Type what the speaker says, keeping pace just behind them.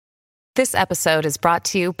This episode is brought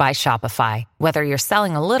to you by Shopify. Whether you're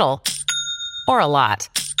selling a little or a lot,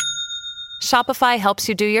 Shopify helps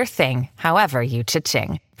you do your thing, however you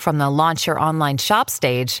cha-ching. From the launch your online shop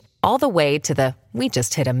stage, all the way to the we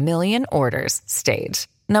just hit 1 million orders stage.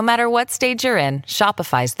 No matter what stage you're in,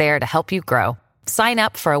 Shopify's there to help you grow. Sign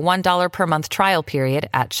up for a $1 per month trial period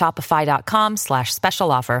at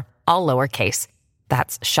shopify.com/special offer, all lowercase.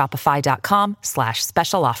 That's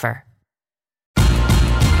shopify.com/special offer.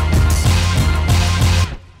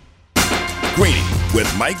 Greeny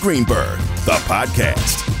with Mike Greenberg, the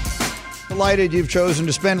podcast. Delighted you've chosen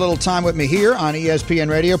to spend a little time with me here on ESPN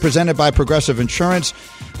Radio, presented by Progressive Insurance.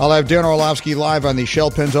 I'll have Dan Orlovsky live on the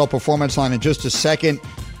Shell Pennzoil Performance Line in just a second.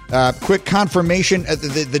 Quick confirmation,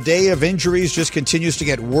 the day of injuries just continues to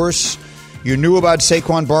get worse. You knew about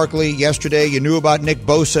Saquon Barkley yesterday. You knew about Nick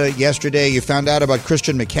Bosa yesterday. You found out about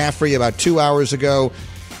Christian McCaffrey about 2 hours ago.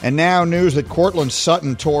 And now news that Courtland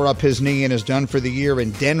Sutton tore up his knee and is done for the year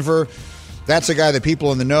in Denver. That's a guy that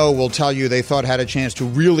people in the know will tell you they thought had a chance to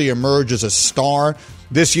really emerge as a star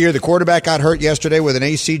this year. The quarterback got hurt yesterday with an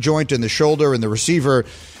AC joint in the shoulder, and the receiver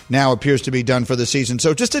now appears to be done for the season.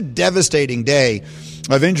 So just a devastating day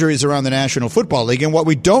of injuries around the National Football League. And what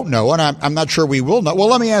we don't know, and I'm not sure we will know. Well,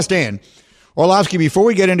 let me ask Dan Orlovsky before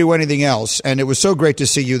we get into anything else. And it was so great to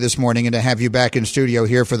see you this morning and to have you back in studio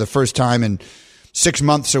here for the first time in 6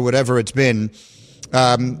 months or whatever it's been.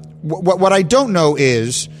 What I don't know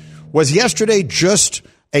was yesterday just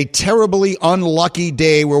a terribly unlucky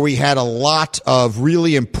day where we had a lot of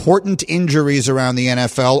really important injuries around the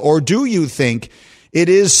NFL? Or do you think it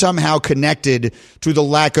is somehow connected to the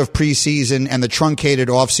lack of preseason and the truncated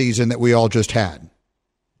offseason that we all just had?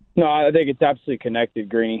 No, I think it's absolutely connected,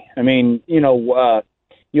 Greeny. I mean, you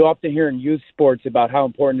often hear in youth sports about how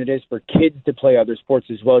important it is for kids to play other sports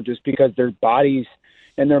as well, just because their bodies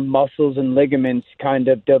and their muscles and ligaments kind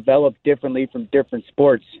of develop differently from different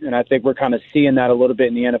sports. And I think we're kind of seeing that a little bit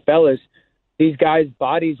in the NFL is these guys'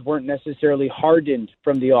 bodies weren't necessarily hardened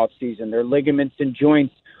from the offseason. Their ligaments and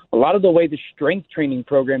joints, a lot of the way the strength training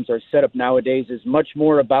programs are set up nowadays is much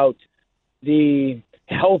more about the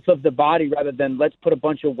health of the body rather than let's put a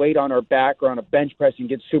bunch of weight on our back or on a bench press and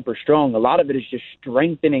get super strong. A lot of it is just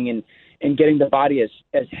strengthening and getting the body as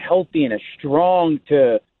healthy and as strong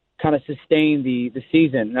to kind of sustain the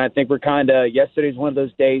season. And I think yesterday's one of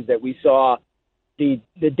those days that we saw the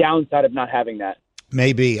downside of not having that.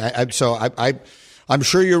 Maybe. I'm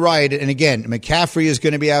sure you're right. And again, McCaffrey is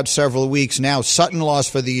going to be out several weeks now. Sutton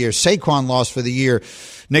lost for the year. Saquon lost for the year.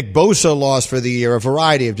 Nick Bosa lost for the year. A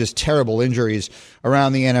variety of just terrible injuries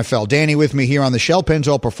around the NFL. Danny with me here on the Shell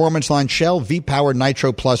Pennzoil Performance Line. Shell V-Power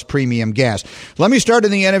Nitro Plus Premium Gas. Let me start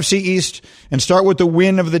in the NFC East and start with the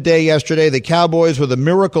win of the day yesterday. The Cowboys with a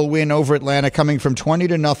miracle win over Atlanta, coming from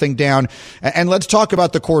 20-0 down. And let's talk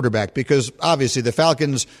about the quarterback, because obviously the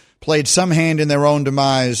Falcons played some hand in their own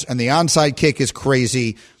demise, and the onside kick is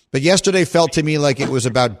crazy. But yesterday felt to me like it was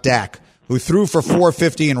about Dak, who threw for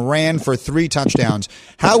 450 and ran for 3 touchdowns.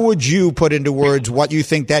 How would you put into words what you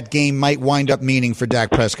think that game might wind up meaning for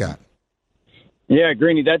Dak Prescott? Yeah,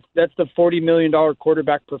 Greeny, that's the $40 million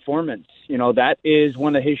quarterback performance. You know, that is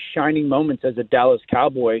one of his shining moments as a Dallas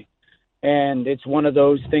Cowboy. And it's one of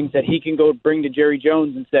those things that he can go bring to Jerry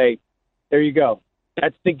Jones and say, there you go.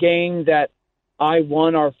 That's the game that I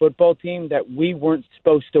won our football team that we weren't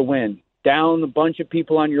supposed to win. Down a bunch of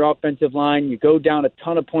people on your offensive line. You go down a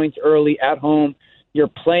ton of points early at home. You're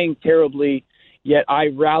playing terribly, yet I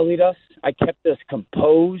rallied us. I kept us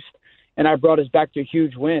composed, and I brought us back to a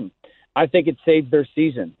huge win. I think it saved their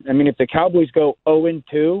season. I mean, if the Cowboys go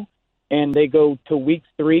 0-2 and they go to week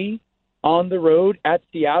 3 on the road at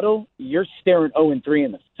Seattle, you're staring 0-3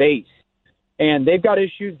 in the face. And they've got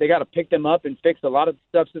issues. They got to pick them up and fix a lot of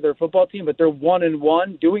stuff to their football team. But they're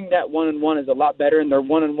 1-1. Doing that 1-1 is a lot better, and they're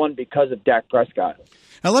 1-1 because of Dak Prescott.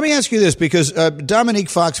 Now, let me ask you this, because Dominique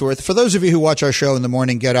Foxworth, for those of you who watch our show in the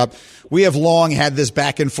morning, Get Up, we have long had this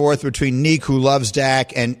back and forth between Neek, who loves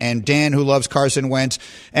Dak, and Dan, who loves Carson Wentz.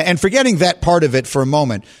 And forgetting that part of it for a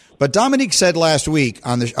moment, but Dominique said last week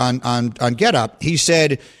on Get Up, he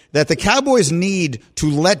said that the Cowboys need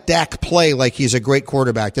to let Dak play like he's a great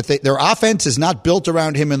quarterback, that their offense is not built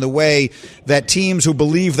around him in the way that teams who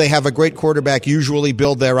believe they have a great quarterback usually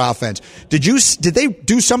build their offense. Did they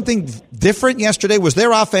do something different yesterday? Was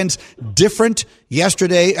their offense different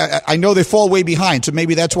yesterday? I know they fall way behind, so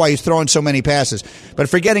maybe that's why he's throwing so many passes. But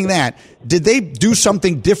forgetting that, did they do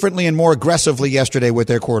something differently and more aggressively yesterday with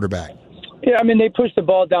their quarterback? Yeah, I mean, they pushed the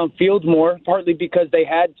ball downfield more, partly because they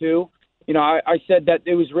had to. You know, I said that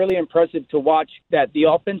it was really impressive to watch that the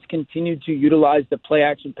offense continued to utilize the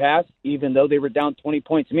play-action pass, even though they were down 20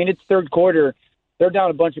 points. I mean, it's third quarter. they're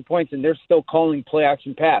down a bunch of points and they're still calling play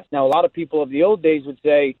action pass. Now, a lot of people of the old days would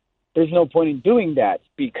say there's no point in doing that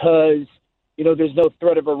because, there's no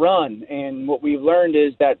threat of a run. And what we've learned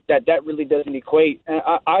is that really doesn't equate. And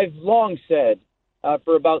I've long said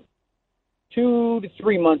for about 2 to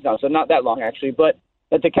 3 months now, so not that long actually, but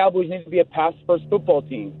that the Cowboys need to be a pass-first football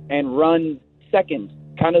team and run second,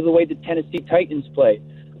 kind of the way the Tennessee Titans play.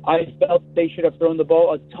 I felt they should have thrown the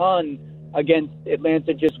ball a ton against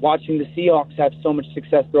Atlanta, just watching the Seahawks have so much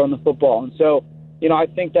success throwing the football. And so, I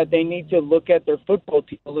think that they need to look at their football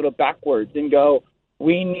team a little backwards and go,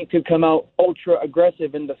 we need to come out ultra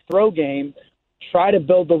aggressive in the throw game, try to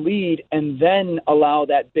build the lead, and then allow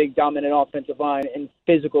that big dominant offensive line and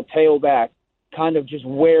physical tailback kind of just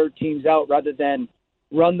wear teams out rather than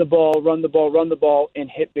run the ball, and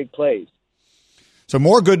hit big plays. So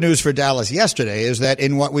more good news for Dallas yesterday is that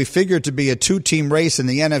in what we figured to be a two-team race in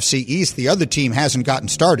the NFC East, the other team hasn't gotten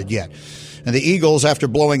started yet. And the Eagles, after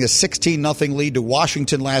blowing a 16-0 lead to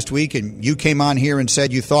Washington last week, and you came on here and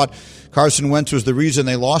said you thought Carson Wentz was the reason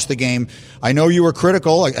they lost the game. I know you were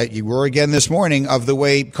critical, you were again this morning, of the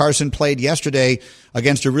way Carson played yesterday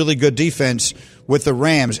against a really good defense with the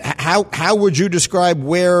Rams. How would you describe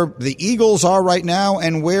where the Eagles are right now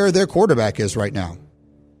and where their quarterback is right now?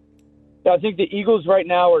 I think the Eagles right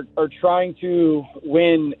now are trying to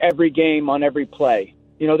win every game on every play.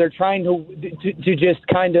 They're trying to just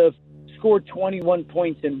kind of score 21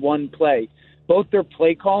 points in one play. Both their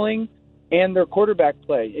play calling and their quarterback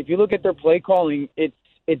play. If you look at their play calling,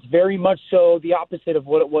 it's very much so the opposite of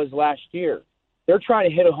what it was last year. They're trying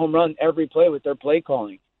to hit a home run every play with their play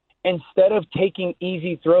calling. Instead of taking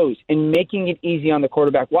easy throws and making it easy on the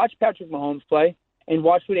quarterback, watch Patrick Mahomes play and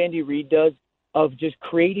watch what Andy Reid does of just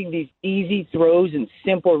creating these easy throws and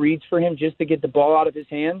simple reads for him just to get the ball out of his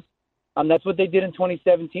hands. That's what they did in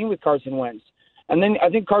 2017 with Carson Wentz. And then I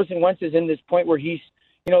think Carson Wentz is in this point where he's,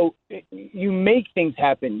 you make things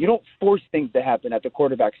happen. You don't force things to happen at the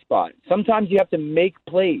quarterback spot. Sometimes you have to make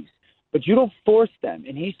plays, but you don't force them.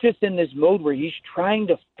 And he's just in this mode where he's trying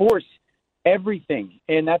to force everything.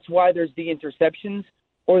 And that's why there's the interceptions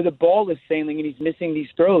or the ball is sailing and he's missing these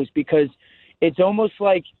throws because it's almost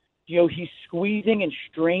like, he's squeezing and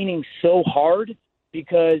straining so hard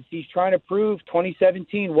because he's trying to prove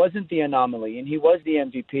 2017 wasn't the anomaly and he was the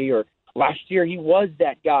MVP, or last year he was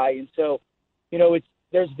that guy. And so,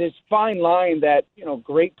 there's this fine line that,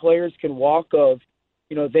 great players can walk of,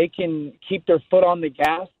 they can keep their foot on the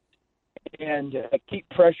gas and keep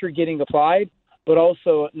pressure getting applied, but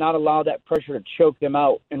also not allow that pressure to choke them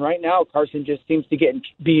out. And right now, Carson just seems to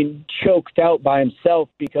being choked out by himself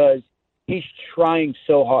because he's trying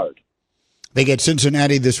so hard. They get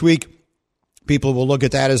Cincinnati this week. People will look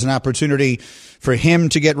at that as an opportunity for him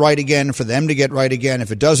to get right again, for them to get right again.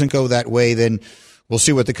 If it doesn't go that way, then we'll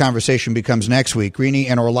see what the conversation becomes next week. Greeny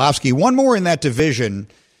and Orlovsky, one more in that division.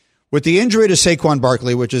 With the injury to Saquon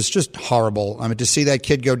Barkley, which is just horrible, to see that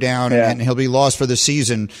kid go down and he'll be lost for the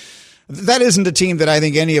season, that isn't a team that I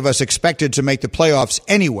think any of us expected to make the playoffs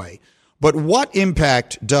anyway. But what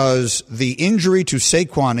impact does the injury to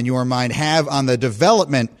Saquon, in your mind, have on the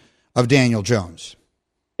development of Daniel Jones?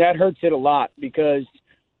 That hurts it a lot because,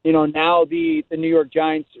 now the New York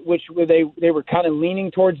Giants, which they were kind of leaning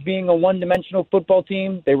towards being a one-dimensional football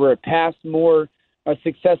team. They were a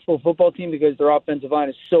successful football team because their offensive line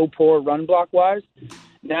is so poor run block-wise.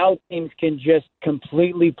 Now teams can just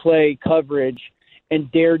completely play coverage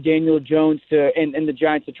and dare Daniel Jones and the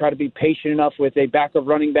Giants to try to be patient enough with a backup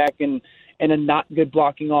running back and a not good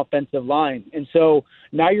blocking offensive line. And so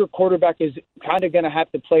now your quarterback is kind of going to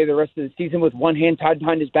have to play the rest of the season with one hand tied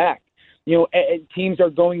behind his back. Teams are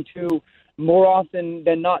going to more often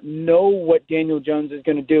than not know what Daniel Jones is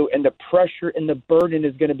going to do, and the pressure and the burden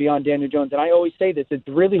is going to be on Daniel Jones. And I always say this, it's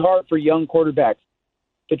really hard for young quarterbacks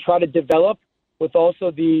to try to develop with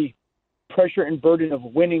also the pressure and burden of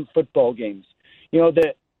winning football games.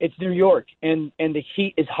 It's New York, and the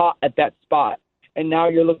heat is hot at that spot. And now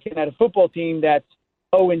you're looking at a football team that's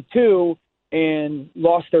 0-2 and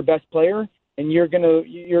lost their best player, and you're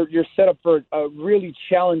set up for a really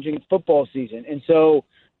challenging football season. And so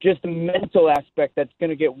just the mental aspect that's going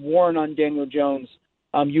to get worn on Daniel Jones.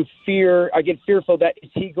 I get fearful that is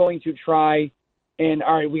he going to try and,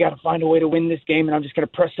 all right, we got to find a way to win this game, and I'm just going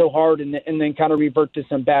to press so hard and then kind of revert to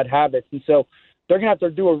some bad habits. And so they're going to have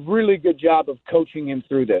to do a really good job of coaching him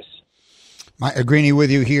through this. Mike Greeny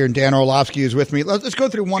with you here, and Dan Orlovsky is with me. Let's go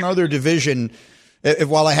through one other division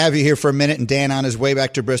while I have you here for a minute, and Dan on his way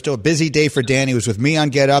back to Bristol. A busy day for Dan. He was with me on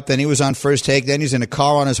Get Up, then he was on First Take, then he's in a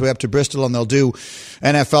car on his way up to Bristol, and they'll do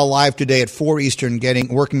NFL Live today at 4 Eastern,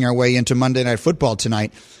 working our way into Monday Night Football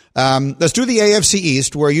tonight. Let's do the AFC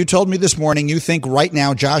East, where you told me this morning you think right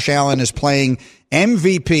now Josh Allen is playing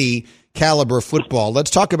MVP caliber football.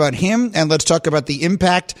 Let's talk about him, and let's talk about the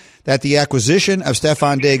impact that the acquisition of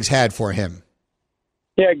Stefon Diggs had for him.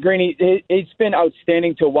 Yeah, Greeny, it's been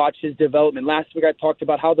outstanding to watch his development. Last week I talked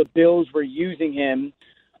about how the Bills were using him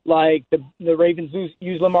like the Ravens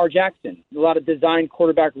use Lamar Jackson. A lot of design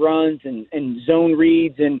quarterback runs and zone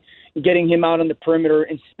reads and getting him out on the perimeter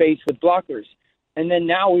in space with blockers. And then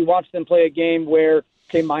now we watch them play a game where,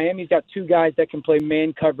 okay, Miami's got two guys that can play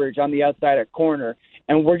man coverage on the outside at corner,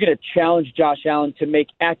 and we're going to challenge Josh Allen to make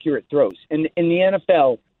accurate throws. And in the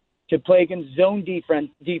NFL, to play against zone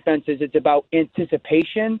defenses, it's about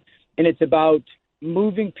anticipation, and it's about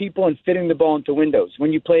moving people and fitting the ball into windows.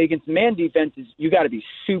 When you play against man defenses, you got to be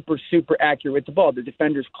super, super accurate with the ball. The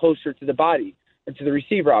defender's closer to the body, or to the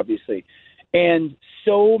receiver, obviously. And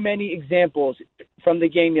so many examples from the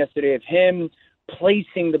game yesterday of him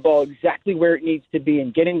placing the ball exactly where it needs to be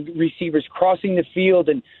and getting receivers crossing the field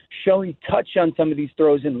and showing touch on some of these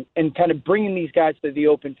throws and kind of bringing these guys to the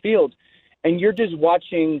open field. And you're just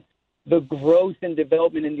watching the growth and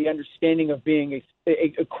development and the understanding of being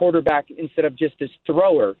a quarterback instead of just this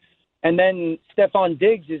thrower. And then Stefon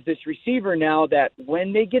Diggs is this receiver now that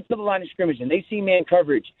when they get to the line of scrimmage and they see man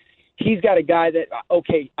coverage, he's got a guy that,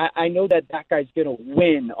 okay, I know that guy's going to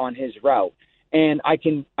win on his route. And I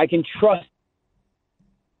can trust,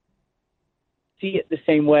 see it the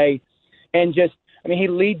same way. And just, I mean, he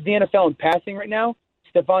leads the NFL in passing right now.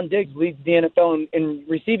 Stefon Diggs leads the NFL in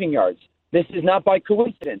receiving yards. This is not by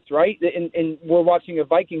coincidence, right? And we're watching a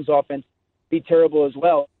Vikings offense be terrible as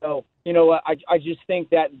well. So, you know, I just think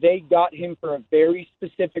that they got him for a very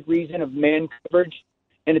specific reason of man coverage,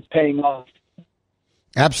 and it's paying off.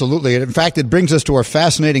 Absolutely. And in fact, it brings us to our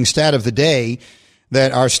fascinating stat of the day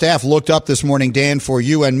that our staff looked up this morning, Dan, for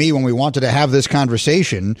you and me when we wanted to have this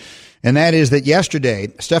conversation. And that is that yesterday,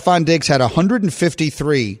 Stefon Diggs had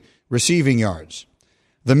 153 receiving yards.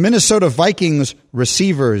 The Minnesota Vikings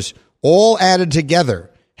receivers all added together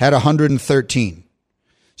had 113.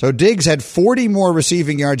 So Diggs had 40 more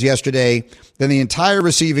receiving yards yesterday than the entire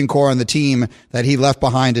receiving core on the team that he left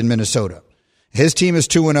behind in Minnesota. His team is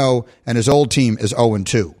 2-0, and his old team is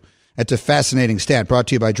 0-2. That's a fascinating stat brought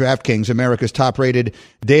to you by DraftKings, America's top-rated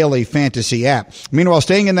daily fantasy app. Meanwhile,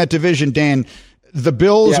 staying in that division, Dan, the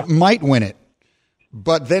Bills might win it.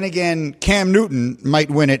 But then again, Cam Newton might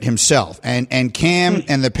win it himself. And Cam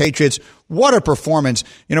and the Patriots, what a performance.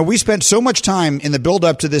 You know, we spent so much time in the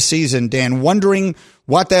build-up to this season, Dan, wondering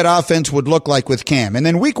what that offense would look like with Cam. And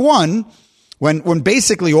then week one, when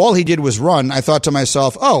basically all he did was run, I thought to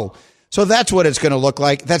myself, oh, so that's what it's going to look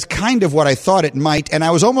like. That's kind of what I thought it might. And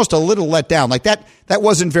I was almost a little let down. Like that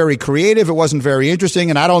wasn't very creative. It wasn't very interesting.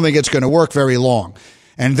 And I don't think it's going to work very long.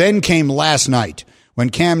 And then came last night, when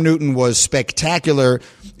Cam Newton was spectacular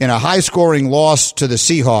in a high-scoring loss to the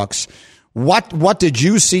Seahawks. What did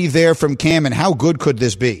you see there from Cam, and how good could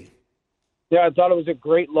this be? Yeah, I thought it was a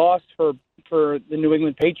great loss for the New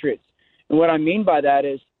England Patriots. And what I mean by that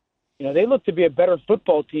is, you know, they look to be a better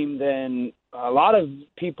football team than a lot of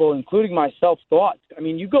people, including myself, thought. I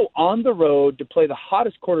mean, you go on the road to play the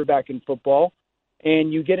hottest quarterback in football,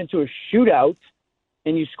 and you get into a shootout,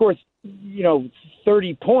 and you score,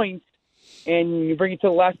 30 points, and you bring it to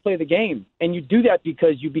the last play of the game. And you do that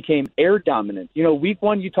because you became air dominant. You know, week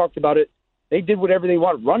one, you talked about it. They did whatever they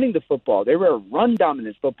want running the football. They were a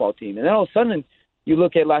run-dominant football team. And then all of a sudden, you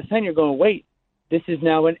look at last night, you're going, wait, this is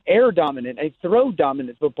now an air-dominant, a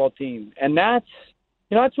throw-dominant football team. And that's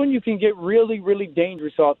when you can get really, really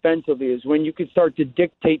dangerous offensively, is when you can start to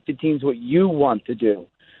dictate to teams what you want to do.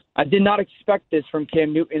 I did not expect this from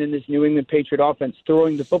Cam Newton and this New England Patriot offense,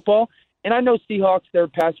 throwing the football. And I know Seahawks, their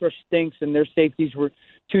pass rush stinks, and their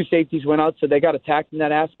two safeties went out, so they got attacked in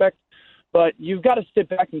that aspect. But you've got to sit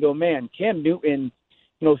back and go, man, Cam Newton,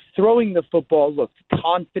 throwing the football looks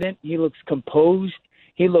confident. He looks composed.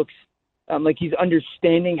 He looks like he's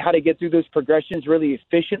understanding how to get through those progressions really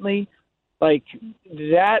efficiently. Like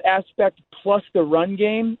that aspect plus the run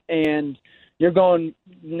game, and you're going,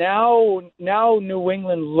 now New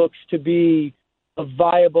England looks to be a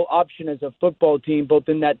viable option as a football team, both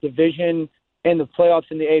in that division and the playoffs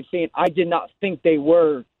in the AFC. And I did not think they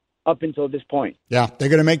were up until this point. Yeah, they're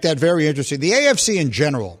going to make that very interesting. The AFC in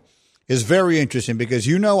general is very interesting because,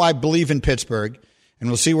 I believe in Pittsburgh, and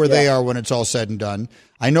we'll see where they are when it's all said and done.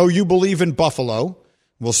 I know you believe in Buffalo.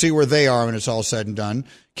 We'll see where they are when it's all said and done.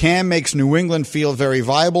 Cam makes New England feel very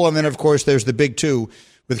viable. And then, of course, there's the big two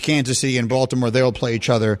with Kansas City and Baltimore. They'll play each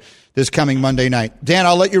other this coming Monday night. Dan,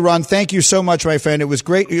 I'll let you run. Thank you so much, my friend. It was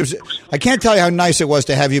great. I can't tell you how nice it was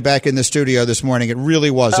to have you back in the studio this morning. It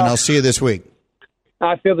really was, and I'll see you this week.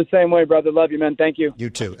 I feel the same way, brother. Love you, man. Thank you. You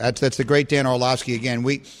too. That's the great Dan Orlovsky again.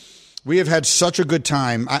 We have had such a good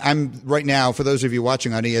time. I'm right now, for those of you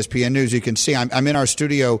watching on ESPN News, you can see I'm in our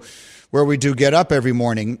studio where we do Get Up every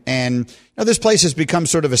morning. And this place has become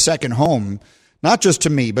sort of a second home, not just to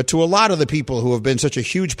me, but to a lot of the people who have been such a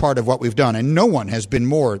huge part of what we've done. And no one has been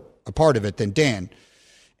more a part of it than Dan.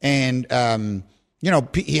 And,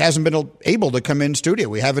 he hasn't been able to come in studio.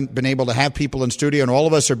 We haven't been able to have people in studio, and all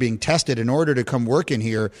of us are being tested in order to come work in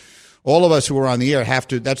here. All of us who are on the air have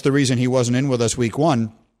to. That's the reason he wasn't in with us week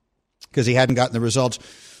one, because he hadn't gotten the results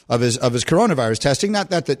of his coronavirus testing.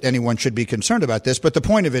 Not that anyone should be concerned about this, but the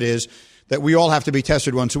point of it is that we all have to be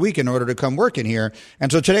tested once a week in order to come work in here.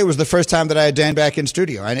 And so today was the first time that I had Dan back in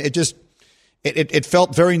studio, and it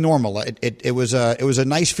felt very normal. It was a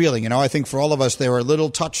nice feeling. I think for all of us, there were little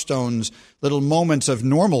touchstones, little moments of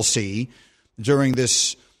normalcy during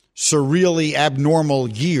this surreally abnormal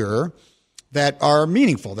year that are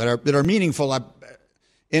meaningful, that are meaningful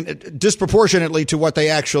disproportionately to what they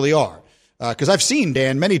actually are. Because I've seen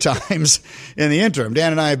Dan many times in the interim.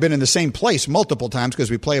 Dan and I have been in the same place multiple times because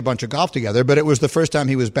we play a bunch of golf together, but it was the first time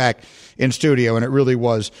he was back in studio, and it really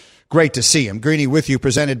was great to see him. Greeny with you,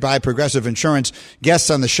 presented by Progressive Insurance. Guests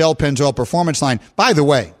on the Shell Pennzoil Performance Line. By the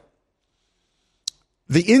way,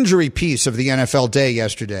 the injury piece of the NFL day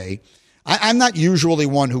yesterday, I'm not usually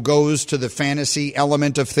one who goes to the fantasy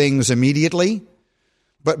element of things immediately,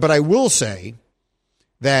 but I will say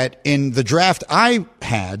that in the draft I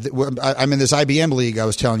had, I'm in this IBM league I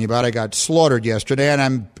was telling you about. I got slaughtered yesterday, and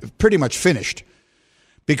I'm pretty much finished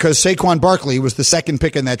because Saquon Barkley was the second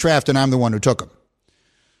pick in that draft, and I'm the one who took him.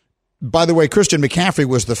 By the way, Christian McCaffrey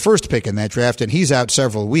was the first pick in that draft, and he's out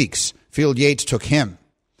several weeks. Field Yates took him.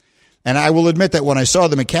 And I will admit that when I saw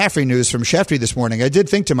the McCaffrey news from Shefty this morning, I did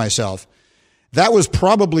think to myself, that was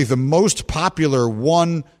probably the most popular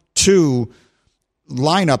 1-2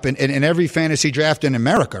 lineup in every fantasy draft in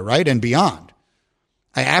America, right, and beyond.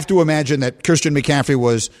 I have to imagine that Christian McCaffrey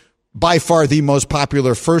was by far the most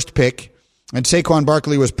popular first pick, and Saquon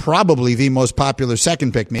Barkley was probably the most popular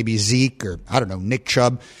second pick, maybe Zeke or, I don't know, Nick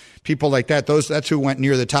Chubb, people like that. That's who went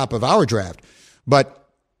near the top of our draft. But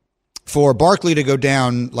for Barkley to go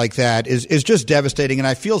down like that is just devastating, and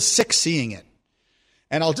I feel sick seeing it.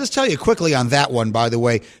 And I'll just tell you quickly on that one, by the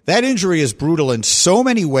way, that injury is brutal in so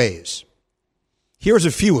many ways. Here's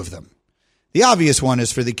a few of them. The obvious one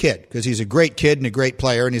is for the kid, because he's a great kid and a great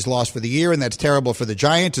player, and he's lost for the year, and that's terrible for the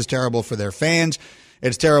Giants. It's terrible for their fans.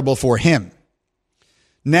 It's terrible for him.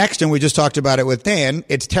 Next, and we just talked about it with Dan,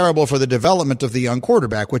 it's terrible for the development of the young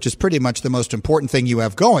quarterback, which is pretty much the most important thing you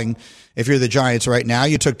have going if you're the Giants right now.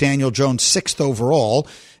 You took Daniel Jones 6th overall,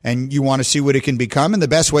 and you want to see what he can become, and the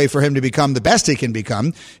best way for him to become the best he can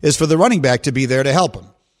become is for the running back to be there to help him.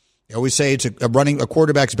 I always say it's a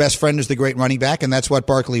quarterback's best friend is the great running back, and that's what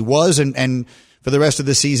Barkley was, and for the rest of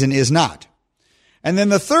the season is not. And then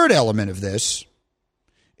the third element of this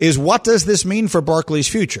is, what does this mean for Barkley's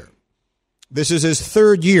future? This is his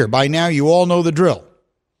third year. By now, you all know the drill.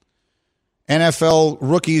 NFL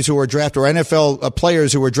rookies who are drafted, or NFL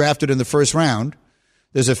players who are drafted in the first round,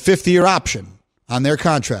 there's a fifth-year option on their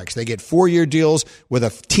contracts. They get 4-year deals with a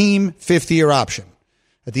team fifth-year option.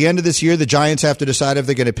 At the end of this year, the Giants have to decide if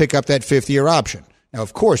they're going to pick up that fifth-year option. Now,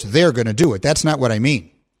 of course, they're going to do it. That's not what I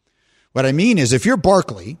mean. What I mean is, if you're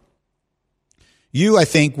Barkley, you, I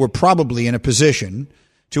think, were probably in a position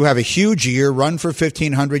to have a huge year, run for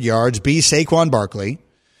 1,500 yards, be Saquon Barkley,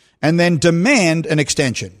 and then demand an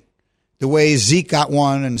extension. The way Zeke got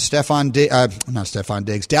one and Dalvin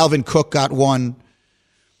Cook got one,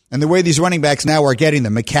 and the way these running backs now are getting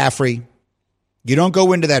them, McCaffrey. You don't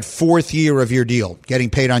go into that 4th year of your deal getting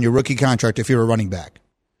paid on your rookie contract if you're a running back.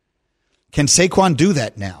 Can Saquon do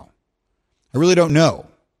that now? I really don't know.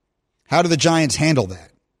 How do the Giants handle that?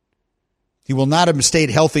 He will not have stayed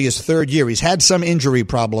healthy his 3rd year. He's had some injury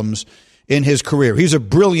problems in his career. He's a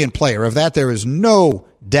brilliant player. Of that, there is no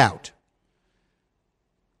doubt.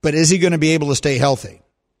 But is he going to be able to stay healthy?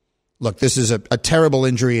 Look, this is a terrible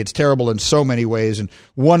injury. It's terrible in so many ways. And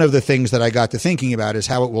one of the things that I got to thinking about is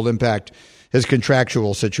how it will impact his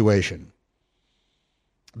contractual situation.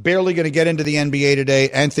 Barely going to get into the NBA today.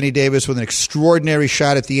 Anthony Davis with an extraordinary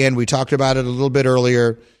shot at the end. We talked about it a little bit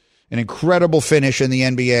earlier. An incredible finish in the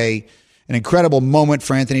NBA. An incredible moment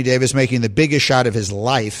for Anthony Davis, making the biggest shot of his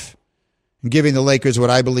life and giving the Lakers what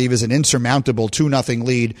I believe is an insurmountable 2-0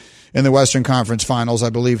 lead in the Western Conference Finals. I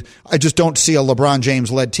just don't see a LeBron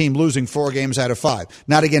James-led team losing 4 games out of 5.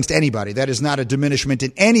 Not against anybody. That is not a diminishment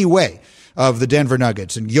in any way of the Denver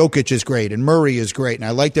Nuggets. And Jokic is great, and Murray is great, and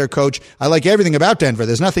I like their coach. I like everything about Denver.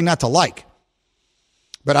 There's nothing not to like.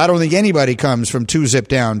 But I don't think anybody comes from 2-zip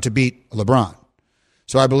down to beat LeBron.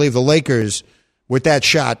 So I believe the Lakers, with that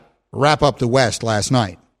shot, wrap up the West last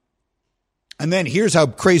night. And then here's how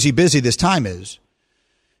crazy busy this time is.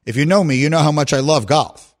 If you know me, you know how much I love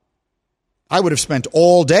golf. I would have spent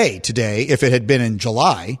all day today if it had been in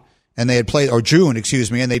July and they had played, or June,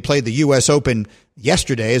 and they played the U.S. Open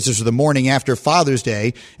yesterday, as this was the morning after Father's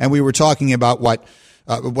Day, and we were talking about what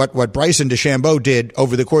Bryson DeChambeau did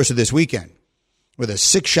over the course of this weekend with a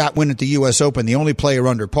 6-shot win at the U.S. Open, the only player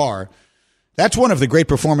under par. That's one of the great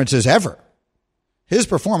performances ever. His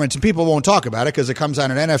performance, and people won't talk about it because it comes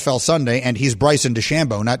on an NFL Sunday, and he's Bryson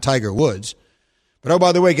DeChambeau, not Tiger Woods. But, oh,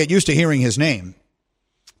 by the way, get used to hearing his name.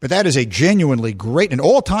 But that is a genuinely great and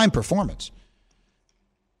all-time performance.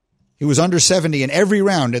 He was under 70 in every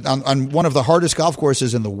round on one of the hardest golf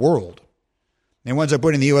courses in the world. And winds up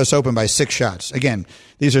winning the U.S. Open by 6 shots. Again,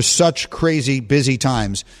 these are such crazy, busy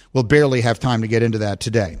times. We'll barely have time to get into that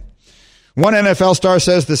today. One NFL star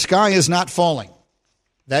says the sky is not falling.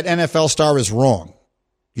 That NFL star is wrong.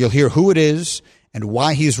 You'll hear who it is and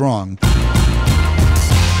why he's wrong.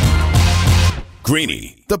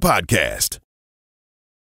 Greeny, the podcast.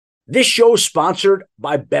 This show is sponsored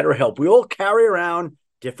by BetterHelp. We all carry around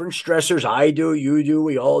different stressors. I do, you do,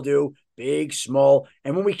 we all do, big, small.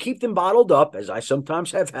 And when we keep them bottled up, as I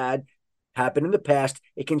sometimes have had happen in the past,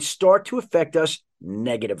 it can start to affect us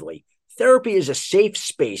negatively. Therapy is a safe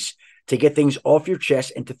space to get things off your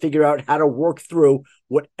chest and to figure out how to work through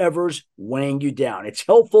whatever's weighing you down. It's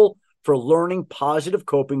helpful for learning positive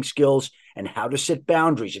coping skills and how to set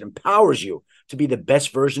boundaries. It empowers you to be the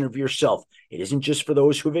best version of yourself. It isn't just for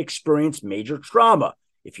those who have experienced major trauma.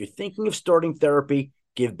 If you're thinking of starting therapy,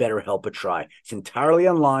 give BetterHelp a try. It's entirely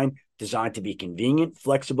online, designed to be convenient,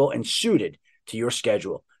 flexible, and suited to your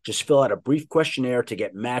schedule. Just fill out a brief questionnaire to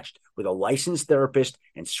get matched with a licensed therapist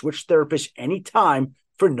and switch therapists anytime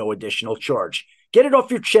for no additional charge. Get it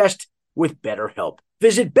off your chest with BetterHelp.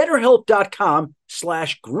 Visit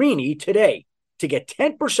BetterHelp.com/Greeny today to get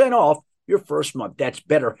 10% off your first month. That's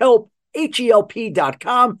BetterHelp,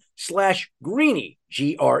 HELP.com/Greeny,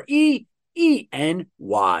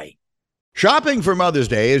 GREENY. Shopping for Mother's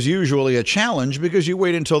Day is usually a challenge because you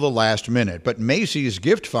wait until the last minute, but Macy's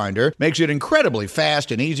Gift Finder makes it incredibly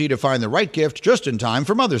fast and easy to find the right gift just in time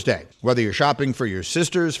for Mother's Day. Whether you're shopping for your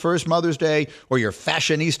sister's first Mother's Day or your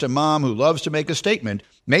fashionista mom who loves to make a statement,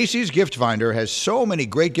 Macy's Gift Finder has so many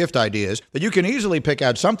great gift ideas that you can easily pick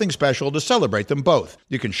out something special to celebrate them both.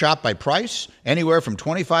 You can shop by price, anywhere from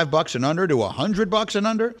 $25 and under to $100 and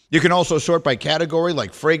under. You can also sort by category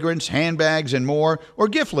like fragrance, handbags, and more, or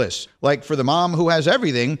gift lists, like for the mom who has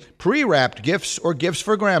everything, pre-wrapped gifts or gifts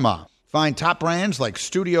for grandma. Find top brands like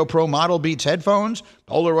Studio Pro Model Beats headphones,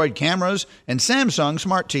 Polaroid cameras, and Samsung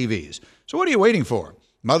smart TVs. So what are you waiting for?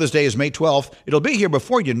 Mother's Day is May 12th. It'll be here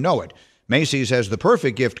before you know it. Macy's has the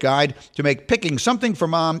perfect gift guide to make picking something for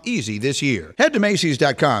mom easy this year. Head to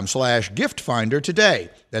Macy's.com/gift finder today.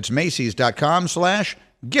 That's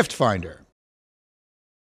Macy's.com/gift finder.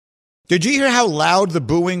 Did you hear how loud the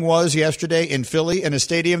booing was yesterday in Philly in a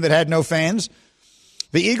stadium that had no fans?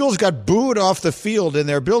 The Eagles got booed off the field in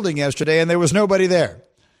their building yesterday, and there was nobody there.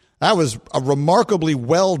 That was a remarkably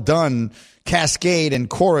well done cascade and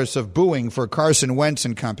chorus of booing for Carson Wentz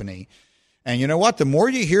and company. And you know what? The more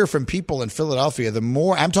you hear from people in Philadelphia, the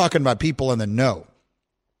more, I'm talking about people in the know,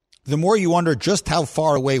 the more you wonder just how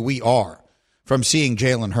far away we are from seeing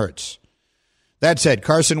Jalen Hurts. That said,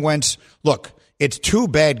 Carson Wentz, look, it's 2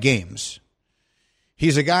 bad games.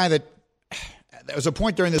 He's a guy that, there was a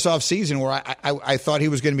point during this offseason where I thought he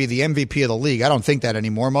was going to be the MVP of the league. I don't think that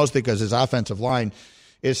anymore, mostly because his offensive line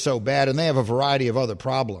is so bad, and they have a variety of other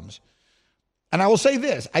problems. And I will say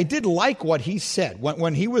this, I did like what he said.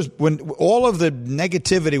 When all of the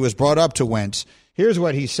negativity was brought up to Wentz, here's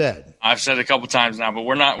what he said. I've said it a couple times now, but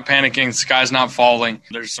we're not panicking. The sky's not falling.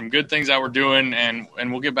 There's some good things that we're doing, and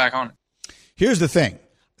we'll get back on it. Here's the thing.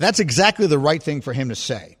 That's exactly the right thing for him to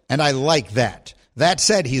say, and I like that. That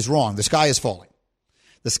said, he's wrong. The sky is falling.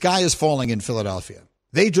 The sky is falling in Philadelphia.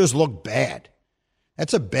 They just look bad.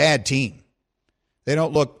 That's a bad team. They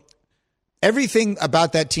don't look... Everything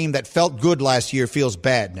about that team that felt good last year feels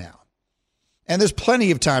bad now. And there's plenty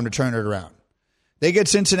of time to turn it around. They get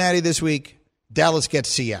Cincinnati this week. Dallas gets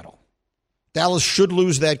Seattle. Dallas should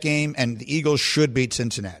lose that game, and the Eagles should beat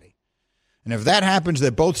Cincinnati. And if that happens, they're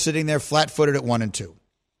both sitting there flat-footed at 1-2.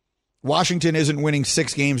 Washington isn't winning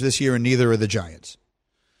 6 games this year, and neither are the Giants.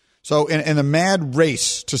 So in a mad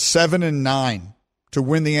race to 7-9 to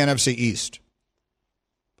win the NFC East,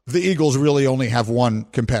 the Eagles really only have one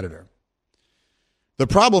competitor. The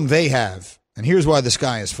problem they have, and here's why the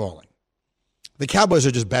sky is falling, the Cowboys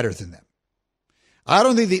are just better than them. I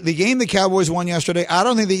don't think the game the Cowboys won yesterday, I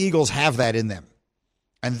don't think the Eagles have that in them.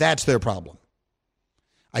 And that's their problem.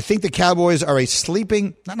 I think the Cowboys are a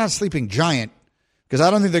sleeping, not sleeping giant, because I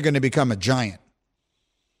don't think they're going to become a giant.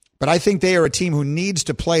 But I think they are a team who needs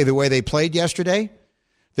to play the way they played yesterday.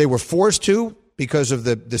 They were forced to because of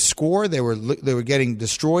the score. They were getting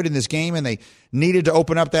destroyed in this game, and they needed to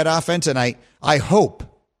open up that offense. And I hope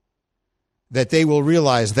that they will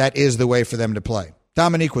realize that is the way for them to play.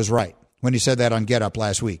 Dominique was right when he said that on Get Up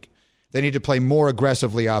last week. They need to play more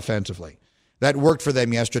aggressively offensively. That worked for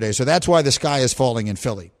them yesterday. So that's why the sky is falling in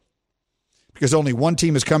Philly. Because only one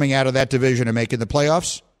team is coming out of that division and making the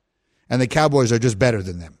playoffs, and the Cowboys are just better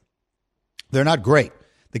than them. They're not great.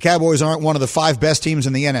 The Cowboys aren't one of the 5 best teams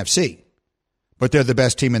in the NFC, but they're the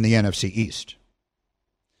best team in the NFC East.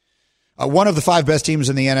 One of the 5 best teams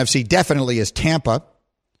in the NFC definitely is Tampa.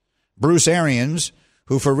 Bruce Arians,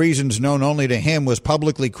 who for reasons known only to him was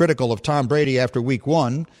publicly critical of Tom Brady after week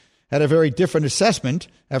 1, had a very different assessment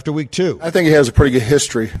after week 2. I think he has a pretty good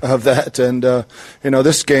history of that. And,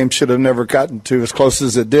 this game should have never gotten to as close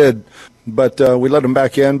as it did. But we let him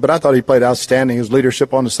back in. But I thought he played outstanding. His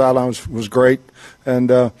leadership on the sideline was great. And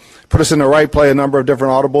put us in the right play, a number of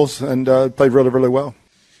different audibles, and played really, really well.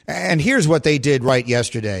 And here's what they did right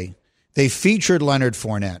yesterday. They featured Leonard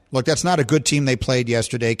Fournette. Look, that's not a good team they played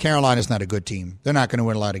yesterday. Carolina's not a good team. They're not going to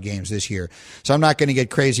win a lot of games this year. So I'm not going to get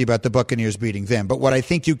crazy about the Buccaneers beating them. But what I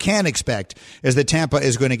think you can expect is that Tampa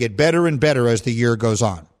is going to get better and better as the year goes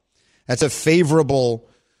on. That's a favorable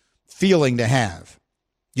feeling to have.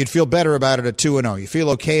 You'd feel better about it at 2-0. You feel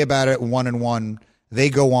okay about it at 1-1. They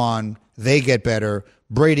go on. They get better.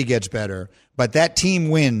 Brady gets better. But that team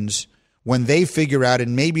wins when they figure out,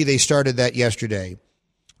 and maybe they started that yesterday,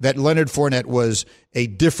 that Leonard Fournette was a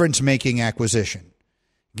difference-making acquisition.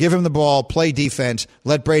 Give him the ball, play defense,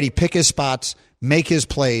 let Brady pick his spots, make his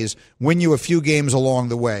plays, win you a few games along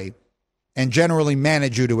the way, and generally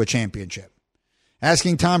manage you to a championship.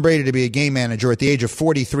 Asking Tom Brady to be a game manager at the age of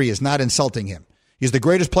 43 is not insulting him. He's the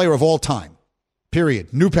greatest player of all time.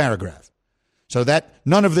 Period. New paragraph. So that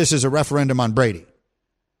none of this is a referendum on Brady.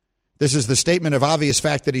 This is the statement of obvious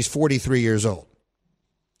fact that he's 43 years old.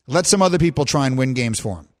 Let some other people try and win games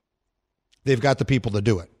for him. They've got the people to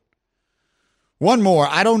do it. One more.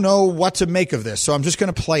 I don't know what to make of this, so I'm just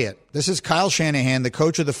going to play it. This is Kyle Shanahan, the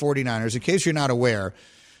coach of the 49ers. In case you're not aware,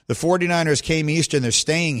 the 49ers came east and they're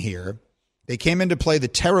staying here. They came in to play the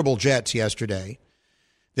terrible Jets yesterday.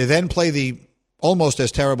 They then play the almost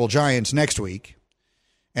as terrible Giants next week.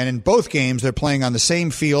 And in both games, they're playing on the same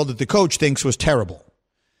field that the coach thinks was terrible.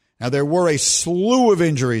 Now, there were a slew of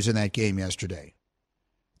injuries in that game yesterday,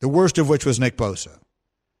 the worst of which was Nick Bosa.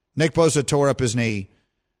 Nick Bosa tore up his knee.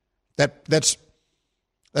 That's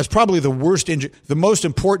probably the worst injury, the most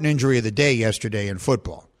important injury of the day yesterday in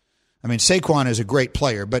football. I mean, Saquon is a great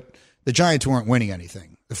player, but the Giants weren't winning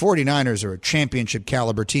anything. The 49ers are a championship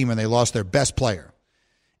caliber team, and they lost their best player.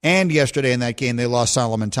 And yesterday in that game, they lost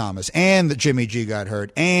Solomon Thomas, and Jimmy G got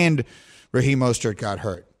hurt, and Raheem Mostert got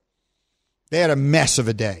hurt. They had a mess of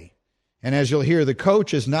a day. And as you'll hear, the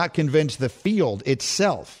coach is not convinced the field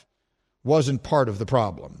itself wasn't part of the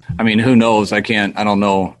problem. I mean, who knows? I don't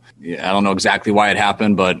know. I don't know exactly why it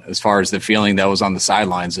happened, but as far as the feeling that was on the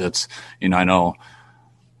sidelines, it's, I know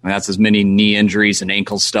that's as many knee injuries and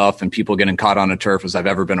ankle stuff and people getting caught on a turf as I've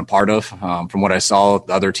ever been a part of. From what I saw,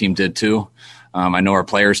 the other team did too. I know our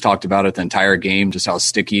players talked about it the entire game, just how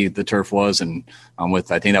sticky the turf was. And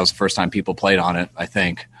I think that was the first time people played on it, I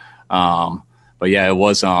think. But yeah, it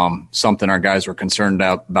was something our guys were concerned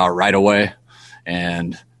about right away.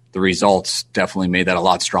 And the results definitely made that a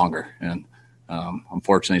lot stronger. And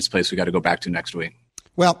unfortunately, it's a place we got to go back to next week.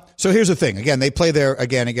 Well, so here's the thing. Again, they play there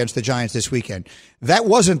again against the Giants this weekend. That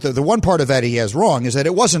wasn't the one part of that he has wrong is that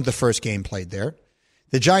it wasn't the first game played there.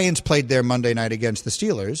 The Giants played there Monday night against the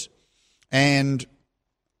Steelers, and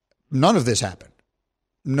none of this happened.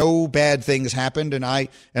 No bad things happened, and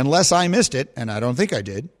unless I missed it, and I don't think I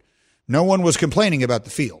did, no one was complaining about the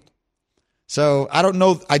field. So I don't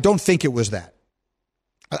know. I don't think it was that.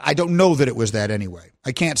 I don't know that it was that anyway.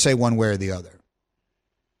 I can't say one way or the other.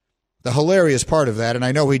 The hilarious part of that, and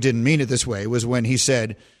I know he didn't mean it this way, was when he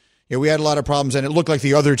said, yeah, we had a lot of problems, and it looked like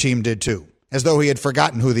the other team did too, as though he had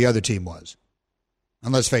forgotten who the other team was.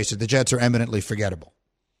 And let's face it, the Jets are eminently forgettable.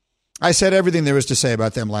 I said everything there was to say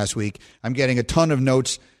about them last week. I'm getting a ton of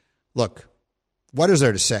notes. Look, what is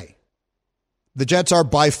there to say? The Jets are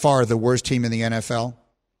by far the worst team in the NFL.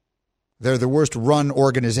 They're the worst run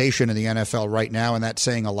organization in the NFL right now, and that's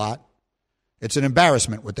saying a lot. It's an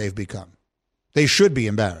embarrassment what they've become. They should be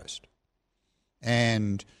embarrassed.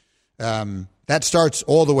 And that starts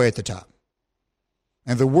all the way at the top.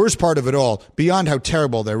 And the worst part of it all, beyond how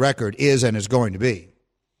terrible their record is and is going to be,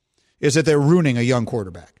 is that they're ruining a young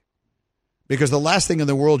quarterback. Because the last thing in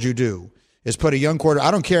the world you do is put a young quarterback.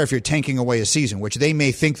 I don't care if you're tanking away a season, which they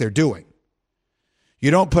may think they're doing.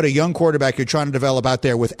 You don't put a young quarterback you're trying to develop out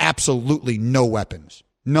there with absolutely no weapons.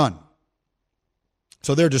 None.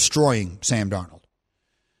 So they're destroying Sam Darnold.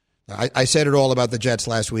 I said it all about the Jets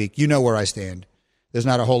last week. You know where I stand. There's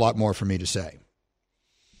not a whole lot more for me to say.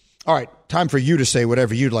 All right, time for you to say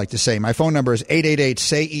whatever you'd like to say. My phone number is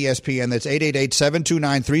 888-SAY-ESPN. That's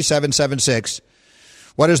 888-729-3776.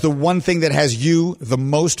 What is the one thing that has you the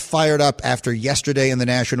most fired up after yesterday in the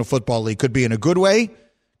National Football League? Could be in a good way,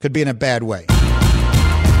 could be in a bad way.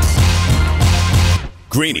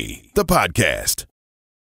 Greeny, the podcast.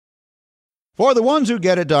 For the ones who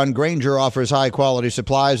get it done, Grainger offers high-quality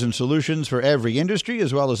supplies and solutions for every industry,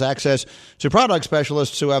 as well as access to product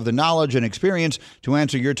specialists who have the knowledge and experience to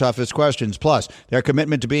answer your toughest questions. Plus, their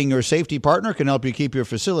commitment to being your safety partner can help you keep your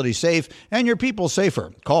facility safe and your people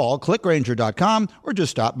safer. Call clickgrainger.com or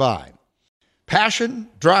just stop by. Passion,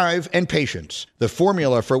 drive, and patience. The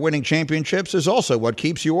formula for winning championships is also what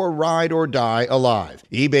keeps your ride or die alive.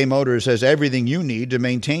 eBay Motors has everything you need to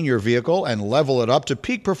maintain your vehicle and level it up to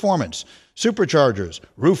peak performance. Superchargers,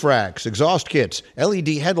 roof racks, exhaust kits, LED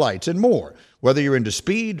headlights, and more. Whether you're into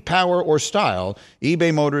speed, power, or style,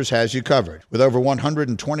 eBay Motors has you covered. With over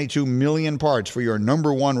 122 million parts for your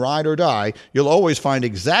number one ride or die, you'll always find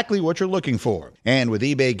exactly what you're looking for. And with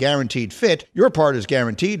eBay Guaranteed Fit, your part is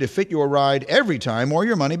guaranteed to fit your ride every time or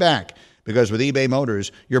your money back. Because with eBay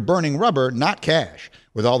Motors, you're burning rubber, not cash.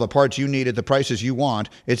 With all the parts you need at the prices you want,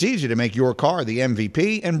 it's easy to make your car the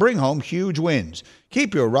MVP and bring home huge wins.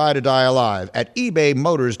 Keep your ride or die alive at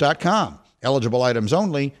ebaymotors.com. Eligible items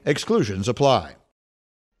only. Exclusions apply.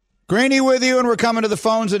 Greeny with you, and we're coming to the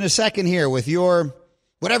phones in a second here with your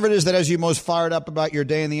whatever it is that has you most fired up about your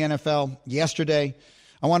day in the NFL yesterday.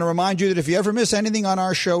 I want to remind you that if you ever miss anything on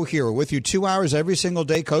our show here, we're with you 2 hours every single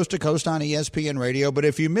day, coast to coast on ESPN Radio. But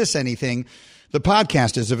if you miss anything, the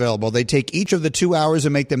podcast is available. They take each of the 2 hours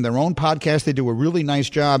and make them their own podcast. They do a really nice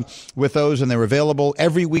job with those, and they're available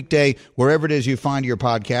every weekday wherever it is you find your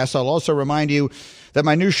podcasts. I'll also remind you that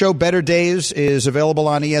my new show, Better Days, is available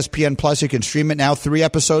on ESPN Plus. You can stream it now. 3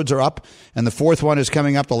 episodes are up, and the 4th one is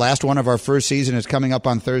coming up. The last one of our first season is coming up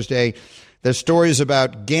on Thursday. There's stories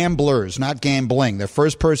about gamblers, not gambling. They're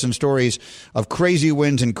first-person stories of crazy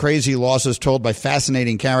wins and crazy losses told by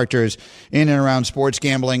fascinating characters in and around sports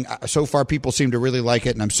gambling. So far, people seem to really like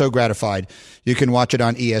it, and I'm so gratified. You can watch it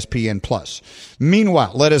on ESPN+.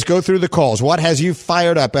 Meanwhile, let us go through the calls. What has you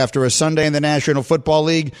fired up after a Sunday in the National Football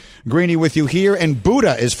League? Greeny with you here, and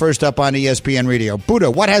Buddha is first up on ESPN Radio. Buddha,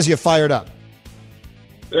 what has you fired up?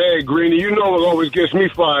 Hey, Greeny, you know what always gets me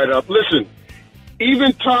fired up. Listen.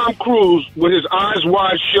 Even Tom Cruise, with his eyes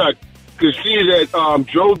wide shut, could see that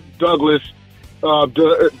Joe Douglas,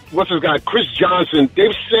 Chris Johnson,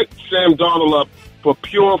 they've set Sam Darnold up for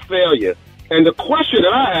pure failure. And the question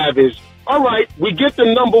that I have is, all right, we get the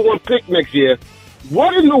number 1 pick next year.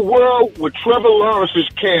 What in the world would Trevor Lawrence's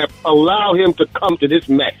camp allow him to come to this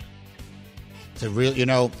mess? It's a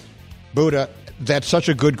real, Buddha, that's such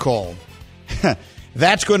a good call.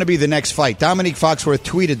 That's going to be the next fight. Dominique Foxworth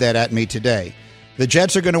tweeted that at me today. The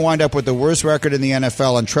Jets are going to wind up with the worst record in the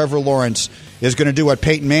NFL, and Trevor Lawrence is going to do what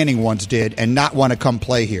Peyton Manning once did and not want to come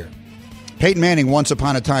play here. Peyton Manning, once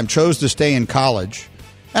upon a time, chose to stay in college,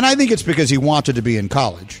 and I think it's because he wanted to be in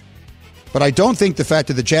college. But I don't think the fact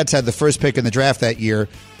that the Jets had the first pick in the draft that year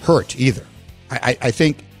hurt either. I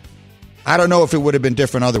don't know if it would have been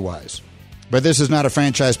different otherwise. But this is not a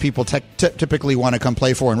franchise people typically want to come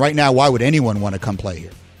play for, and right now, why would anyone want to come play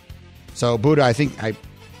here? So, Buddha, it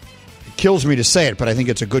kills me to say it, but I think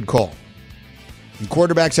it's a good call. And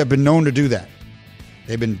quarterbacks have been known to do that.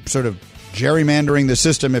 They've been sort of gerrymandering the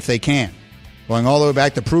system if they can. Going all the way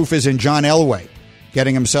back, the proof is in John Elway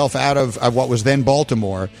getting himself out of what was then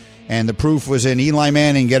Baltimore, and the proof was in Eli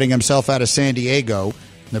Manning getting himself out of San Diego.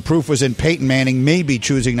 And the proof was in Peyton Manning maybe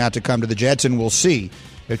choosing not to come to the Jets, and we'll see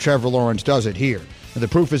if Trevor Lawrence does it here. And the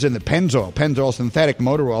proof is in the Pennzoil. Pennzoil synthetic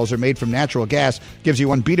motor oils are made from natural gas, gives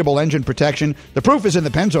you unbeatable engine protection. The proof is in the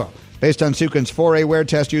Pennzoil, based on Sukin's 4A wear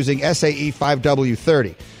test using SAE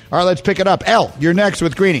 5W30. All right, let's pick it up. L, you're next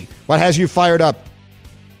with Greeny. What has you fired up?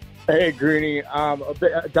 Hey, Greeny. I'm a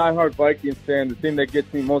diehard Vikings fan. The thing that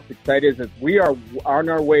gets me most excited is that we are on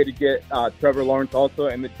our way to get Trevor Lawrence also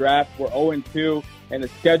in the draft. We're 0-2, and the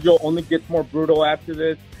schedule only gets more brutal after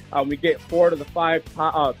this. We get 4 to the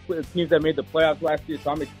 5 teams that made the playoffs last year,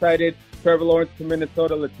 so I'm excited. Trevor Lawrence to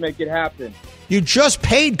Minnesota. Let's make it happen. You just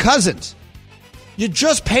paid Cousins. You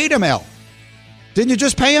just paid him, L. Didn't you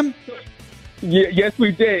just pay him? Yes,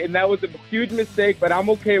 we did, and that was a huge mistake, but I'm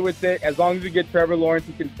okay with it. As long as we get Trevor Lawrence,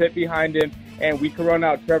 he can sit behind him, and we can run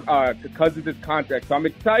out Cousins' contract. So I'm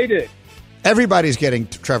excited. Everybody's getting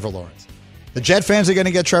Trevor Lawrence. The Jet fans are going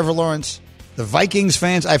to get Trevor Lawrence. The Vikings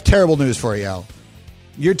fans, I have terrible news for you, Al.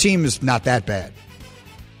 Your team is not that bad.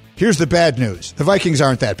 Here's the bad news. The Vikings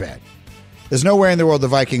aren't that bad. There's nowhere in the world the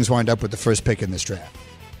Vikings wind up with the first pick in this draft.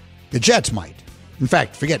 The Jets might. In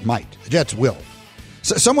fact, forget might. The Jets will.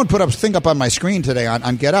 So someone put a thing up on my screen today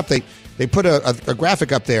on Get Up. They put a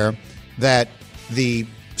graphic up there that the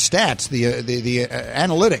stats, the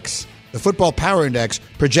analytics, the Football Power Index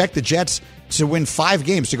project the Jets to win 5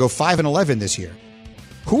 games, to go 5-11 this year.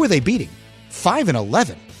 Who are they beating?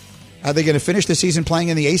 5-11. Are they going to finish the season playing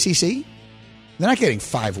in the ACC? They're not getting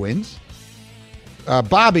 5 wins.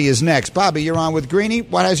 Bobby is next. Bobby, you're on with Greeny.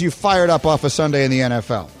 What has you fired up off a Sunday in the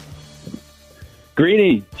NFL?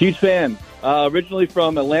 Greeny, huge fan. Originally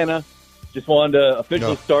from Atlanta. Just wanted to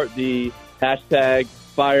officially start the hashtag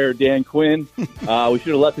fire Dan Quinn. We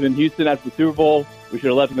should have left him in Houston after the Super Bowl. We should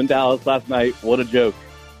have left him in Dallas last night. What a joke.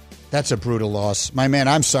 That's a brutal loss. My man,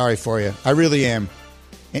 I'm sorry for you. I really am.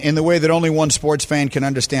 In the way that only one sports fan can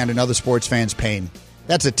understand another sports fan's pain.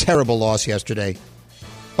 That's a terrible loss yesterday.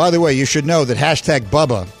 By the way, you should know that hashtag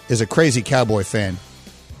Bubba is a crazy Cowboy fan.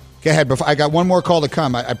 Go ahead. I got one more call to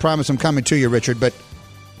come. I promise I'm coming to you, Richard, but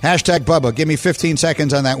hashtag Bubba, give me 15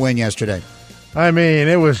 seconds on that win yesterday. I mean,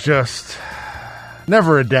 it was just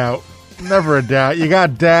never a doubt. Never a doubt. You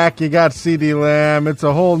got Dak, you got CeeDee Lamb. It's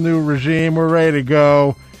a whole new regime. We're ready to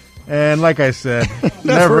go. And like I said,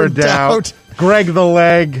 never a doubt. Greg the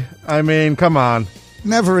Leg. I mean, come on.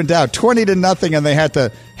 Never in doubt. 20-0, and they had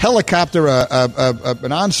to helicopter an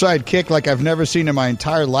onside kick like I've never seen in my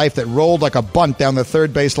entire life that rolled like a bunt down the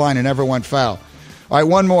third base line and never went foul. All right,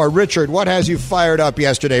 one more. Richard, what has you fired up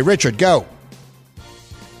yesterday? Richard, go.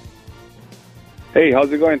 Hey,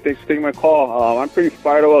 how's it going? Thanks for taking my call. I'm pretty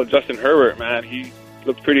fired about Justin Herbert, man. He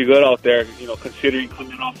looked pretty good out there, considering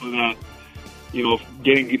coming off of that,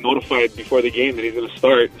 getting notified before the game that he's going to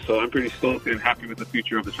start. So I'm pretty stoked and happy with the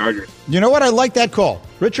future of the Chargers. You know what? I like that call.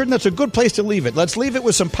 Richard, and that's a good place to leave it. Let's leave it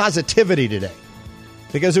with some positivity today,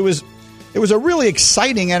 because it was a really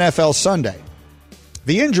exciting NFL Sunday.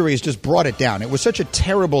 The injuries just brought it down. It was such a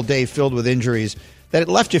terrible day filled with injuries that it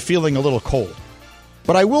left you feeling a little cold.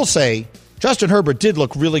 But I will say, Justin Herbert did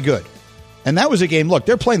look really good. And that was a game. Look,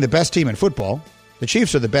 they're playing the best team in football. The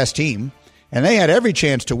Chiefs are the best team. And they had every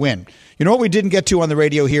chance to win. You know what we didn't get to on the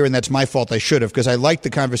radio here, and that's my fault, I should have, because I liked the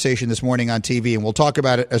conversation this morning on TV, and we'll talk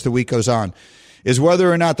about it as the week goes on, is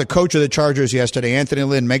whether or not the coach of the Chargers yesterday, Anthony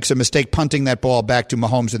Lynn, makes a mistake punting that ball back to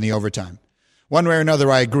Mahomes in the overtime. One way or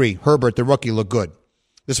another, I agree. Herbert, the rookie, looked good.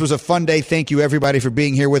 This was a fun day. Thank you, everybody, for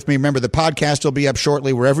being here with me. Remember, the podcast will be up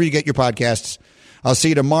shortly wherever you get your podcasts. I'll see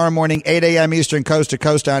you tomorrow morning, 8 a.m. Eastern, coast to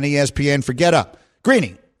coast on ESPN. For Get Up,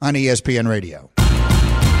 Greeny on ESPN Radio.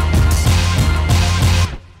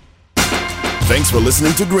 Thanks for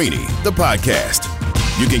listening to Greeny, the podcast.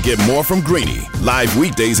 You can get more from Greeny live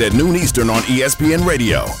weekdays at noon Eastern on ESPN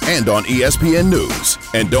Radio and on ESPN News.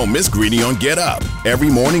 And don't miss Greeny on Get Up every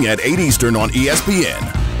morning at 8 Eastern on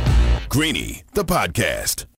ESPN. Greeny, the podcast.